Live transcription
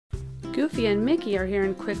Goofy and Mickey are here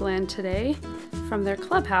in Quigland today from their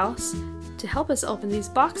clubhouse to help us open these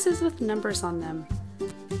boxes with numbers on them.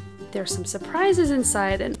 There's some surprises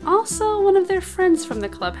inside and also one of their friends from the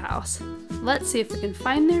clubhouse. Let's see if we can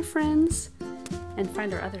find their friends and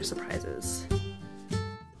find our other surprises.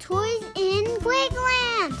 Toys in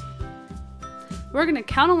Quigland! We're going to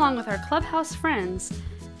count along with our clubhouse friends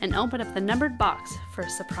and open up the numbered box for a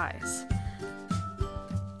surprise.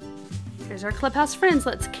 Here's our clubhouse friends.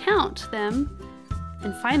 Let's count them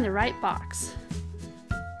and find the right box.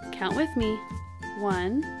 Count with me.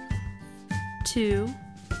 1, 2,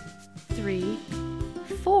 3,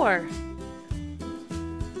 4.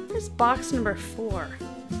 Here's box number 4.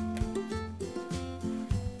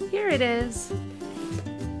 Here it is.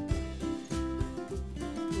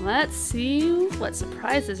 Let's see what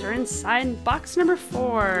surprises are inside box number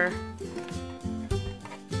 4.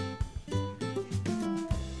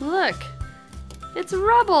 Look, it's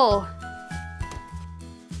rubble.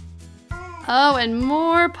 Oh, and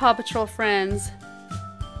more Paw Patrol friends.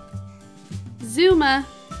 Zuma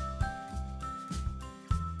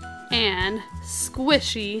and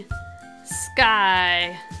Squishy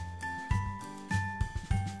Sky.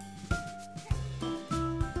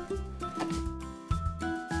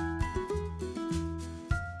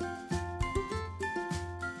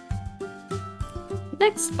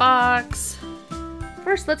 Next box.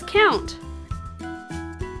 First, let's count.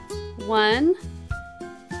 1,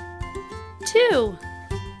 2.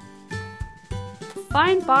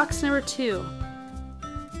 Find box number 2.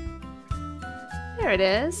 There it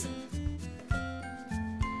is.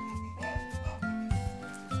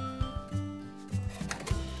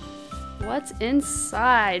 What's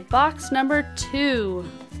inside box number 2?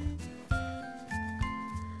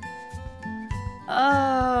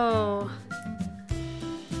 Oh,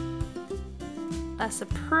 a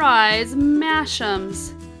surprise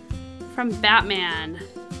Mash'ems from Batman.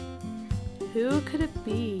 Who could it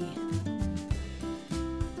be?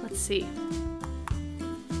 Let's see.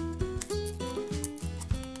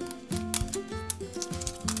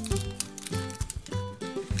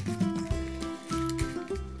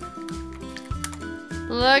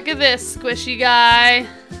 Look at this squishy guy.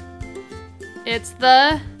 It's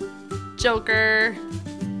the Joker.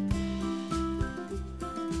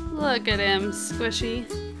 Look at him, squishy.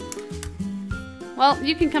 Well,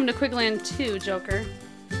 you can come to Quigland too, Joker.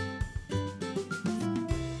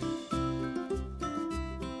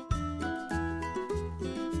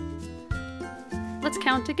 Let's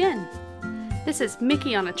count again. This is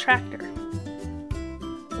Mickey on a tractor.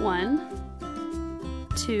 1,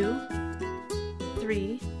 2,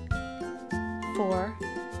 3, 4,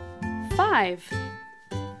 5.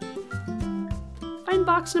 Find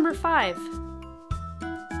box number 5.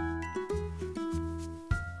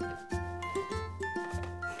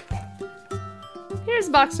 Here's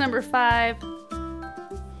box number 5.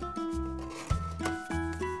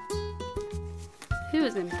 Who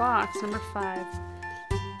is in box number 5?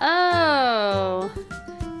 Oh,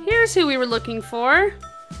 here's who we were looking for.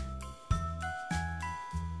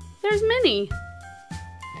 There's Minnie.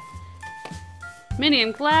 Minnie,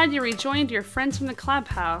 I'm glad you rejoined your friends from the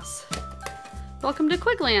clubhouse. Welcome to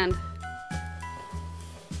Quigland.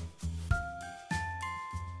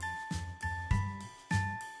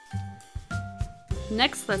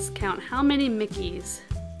 Next, let's count how many Mickeys.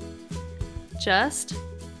 Just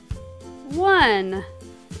 1.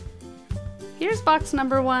 Here's box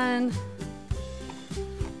number 1.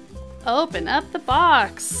 Open up the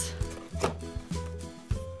box.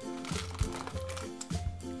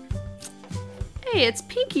 Hey, it's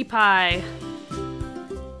Pinkie Pie.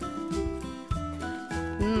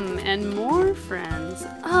 And more friends.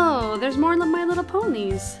 Oh, there's more My Little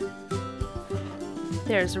Ponies.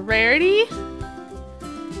 There's Rarity.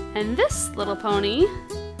 And this little pony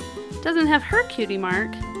doesn't have her cutie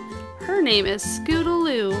mark. Her name is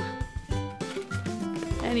Scootaloo.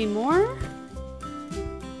 Any more?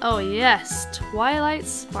 Oh yes, Twilight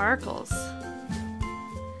Sparkles.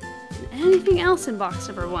 And anything else in box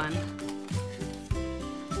number 1?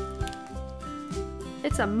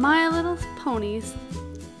 It's a My Little Ponies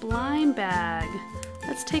blind bag.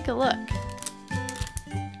 Let's take a look.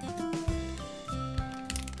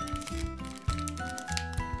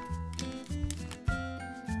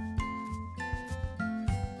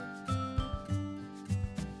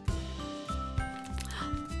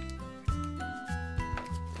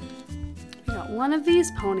 We got one of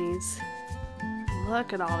these ponies.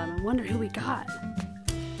 Look at all of them. I wonder who we got.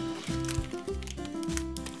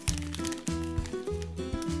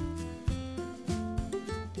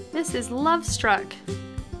 This is Lovestruck,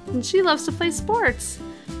 and she loves to play sports.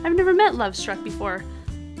 I've never met Lovestruck before.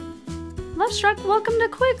 Love Struck, welcome to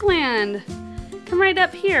Quigland. Come right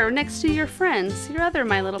up here next to your friends, your other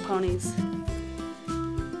My Little Ponies.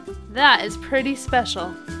 That is pretty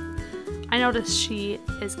special. I noticed she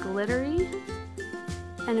is glittery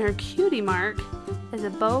and her cutie mark is a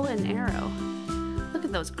bow and arrow. Look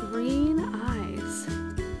at those green eyes.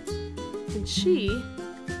 And she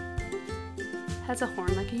has a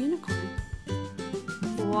horn like a unicorn.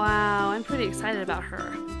 Wow, I'm pretty excited about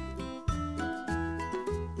her.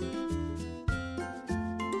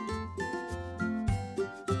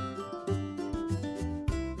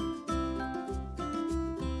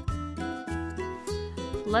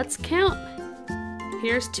 Let's count.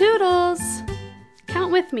 Here's Toodles.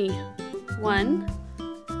 Count with me.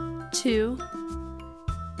 1, 2,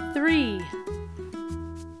 3.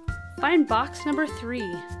 Find box number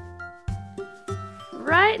 3.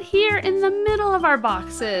 Right here in the middle of our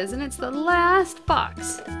boxes, and it's the last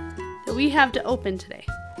box that we have to open today.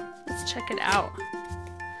 Let's check it out.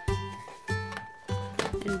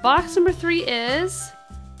 And box number 3 is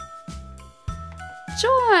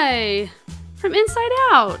Joy from Inside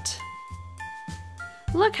Out.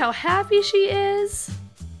 Look how happy she is.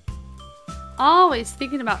 Always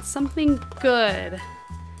thinking about something good.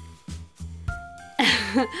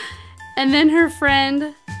 And then her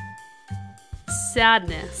friend,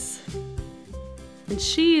 Sadness. And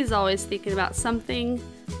she's always thinking about something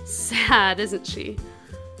sad, isn't she?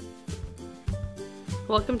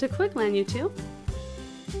 Welcome to Quigland, you two.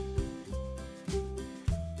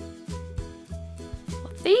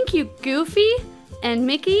 Well, thank you, Goofy and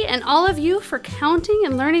Mickey and all of you for counting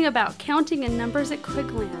and learning about counting and numbers at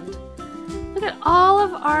Quigland. Look at all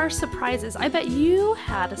of our surprises. I bet you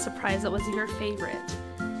had a surprise that was your favorite.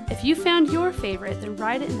 If you found your favorite, then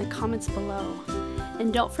write it in the comments below.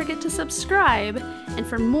 And don't forget to subscribe. And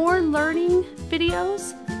for more learning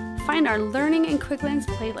videos, find our Learning in Quigland's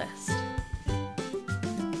playlist.